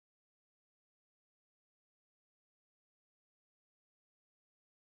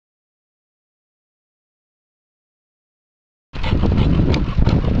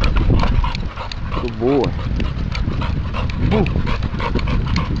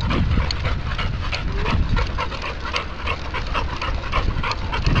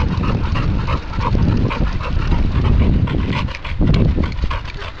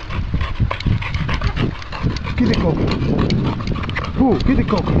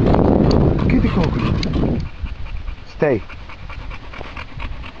Get the coconut. Stay.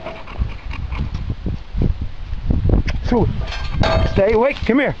 Sue. Stay. Wait.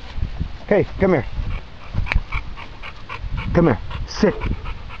 Come here. Hey, come here. Come here. Sit.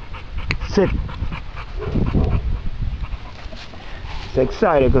 Sit. He's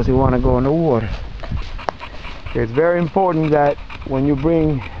excited because he want to go in the water. It's very important that when you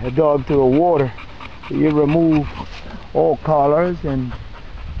bring a dog to the water, you remove all collars and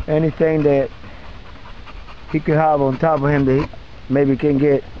anything that he could have on top of him that maybe can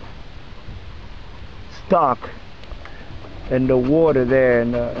get stuck in the water there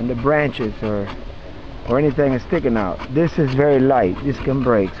in the branches or anything is sticking out. This is very light. This can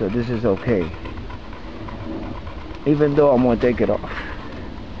break, so this is okay. Even though I'm going to take it off.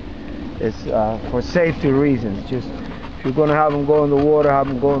 It's for safety reasons. Just if you're going to have them go in the water, have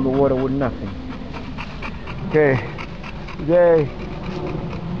them go in the water with nothing. Okay. Today,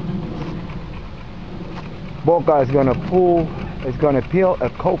 BOCA is going to peel a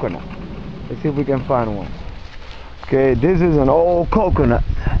coconut. Let's see if we can find one. Okay, this is an old coconut.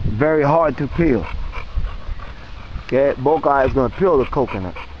 Very hard to peel. Okay, BOCA is going to peel the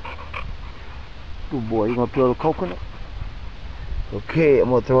coconut. Good boy, you going to peel the coconut? Okay, I'm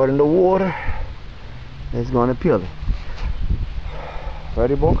going to throw it in the water. It's going to peel it.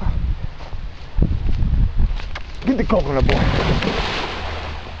 Ready, BOCA? Get the coconut, boy.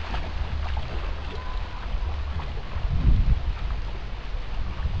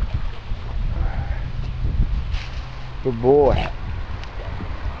 Good boy.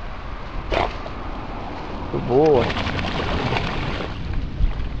 Good boy.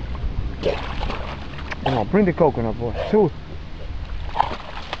 Come on, bring the coconut, boy. Tooth.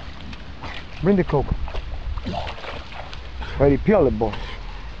 Bring the coconut. Ready, peel it, boy.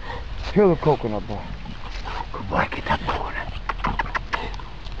 Peel the coconut, boy. Good boy, get that coconut.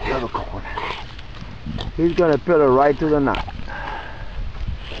 Peel the coconut. He's gonna peel it right to the knot.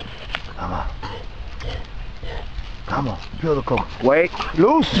 Come on. Come on, peel the coconut. Wait,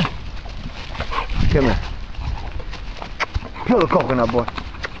 loose. Come here. Peel the coconut, boy.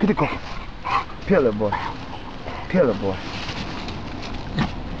 Get the coconut. Peel it, boy. Peel it, boy.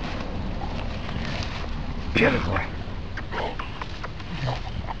 Peel it, boy.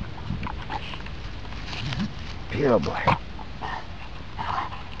 Peel it, boy.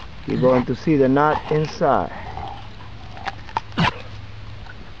 You're going to see the knot inside.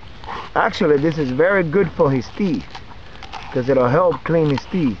 Actually, this is very good for his teeth because it'll help clean his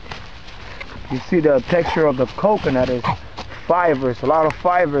teeth. You see the texture of the coconut is fiber. It's a lot of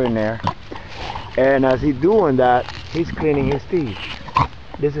fiber in there. And as he's doing that, he's cleaning his teeth.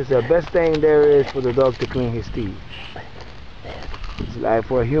 This is the best thing there is for the dog to clean his teeth. It's like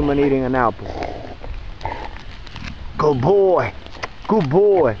for a human eating an apple. Good boy. Good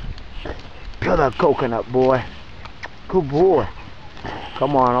boy. Peel that coconut, boy. Good boy.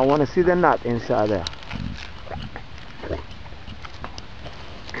 Come on, I want to see the nut inside there.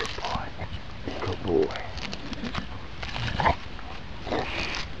 Good boy. Good boy.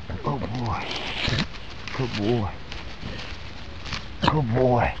 Good boy. Good boy. Good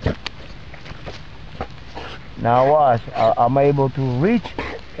boy. Now watch. I'm able to reach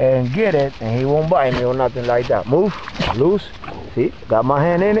and get it, and he won't bite me or nothing like that. Move. Loose. See? Got my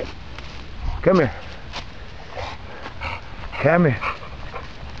hand in it. Come here. Come here.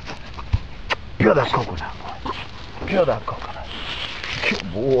 Peel that coconut, boy. Peel that coconut.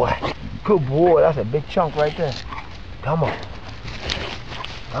 Good boy. Good boy. That's a big chunk right there. Come on.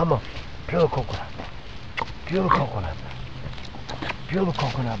 Come on. Peel the coconut. Peel the coconut. Peel the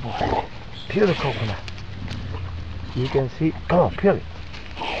coconut, boy. Peel the coconut. You can see. Come on, peel it.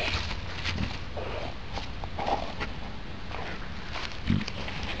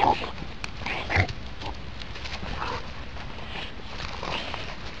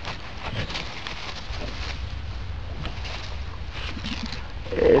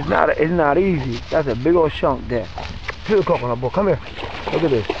 It's not easy. That's a big old chunk there. Peel the coconut, boy. Come here. Look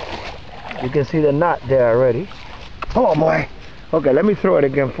at this. You can see the knot there already. Come on, boy. Okay, let me throw it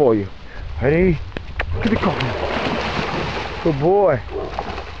again for you. Ready? Get the coconut. Good boy.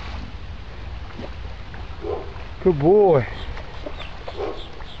 Good boy.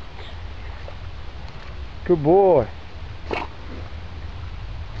 Good boy.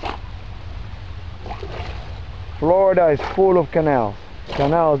 Florida is full of canals.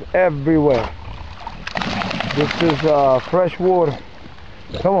 Canals everywhere. This is fresh water.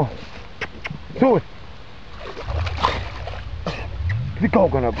 Come on. Do it. Get the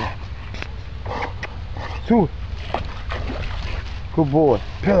coconut, boy. Do it. Good boy.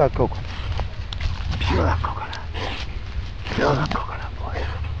 Peel that coconut. Peel that coconut. Peel that coconut, boy.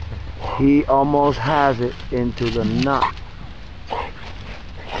 He almost has it into the knot,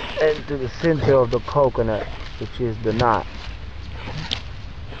 into the center of the coconut, which is the knot.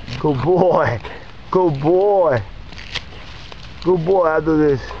 Good boy. Good boy. Good boy. I do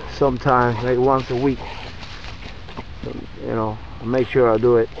this sometimes, like once a week. You know, I make sure I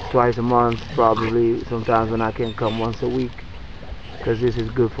do it twice a month, probably sometimes when I can come once a week, because this is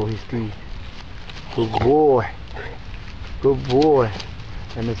good for his teeth. Good boy. Good boy.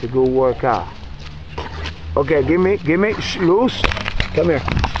 And it's a good workout. Okay, give me, loose. Come here.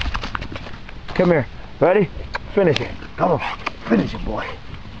 Come here. Ready? Finish it. Come on. Finish it, boy.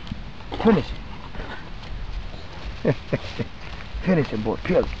 Finish it. Finish it, boy.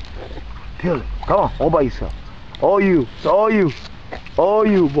 Peel it. Peel it. Come on, all by yourself. All you. It's all you. All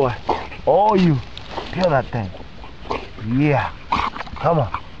you, boy. All you. Peel that thing. Yeah. Come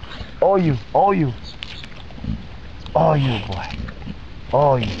on. All you. All you. All you, boy.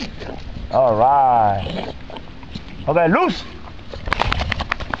 All you. All right. Okay, loose.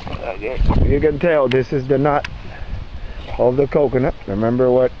 Okay. You can tell this is the knot of the coconut. Remember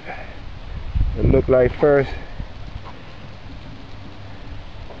what it looked like first.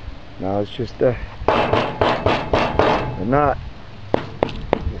 Now it's just the knot.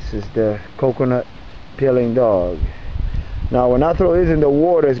 This is the coconut peeling dog. Now when I throw this in the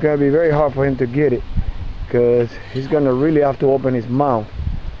water, it's going to be very hard for him to get it, because he's going to really have to open his mouth.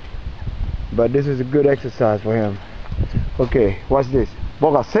 But this is a good exercise for him. Okay, watch this.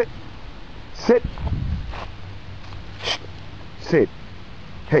 BOCA, sit. Sit. Sit.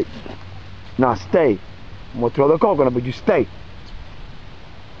 Hey. Now stay. I'm going to throw the coconut, but you stay.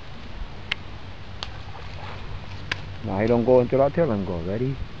 Now he don't go until I tell him go.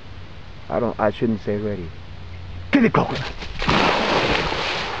 Ready? I shouldn't say ready. Get the coconut.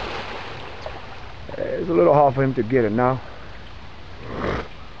 It's a little hard for him to get it now,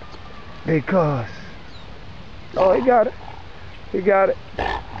 because oh, he got it. He got it.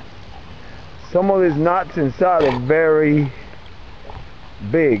 Some of his knots inside are very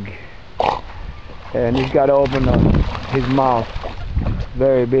big, and he's got to open up his mouth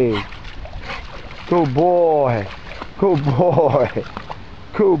very big. Good boy. Good boy.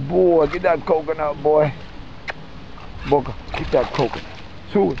 Good boy. Get that coconut, boy. BOCA, get that coconut.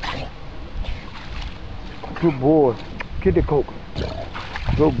 Chew it. Good boy. Get the coconut.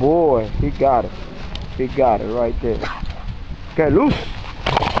 Good boy. He got it. He got it right there. Okay, loose.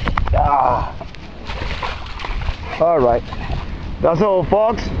 Ah. All right. That's all,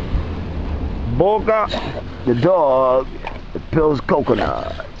 folks. BOCA, the dog that peels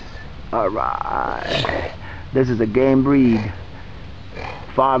coconuts. All right. This is a game breed.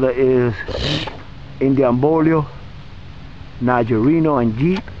 Father is Indian Bolio, Nigerino, and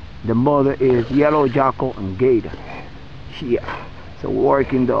Jeep. The mother is Yellow Jocko and Gator. Yeah, it's a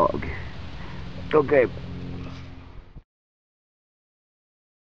working dog. Okay.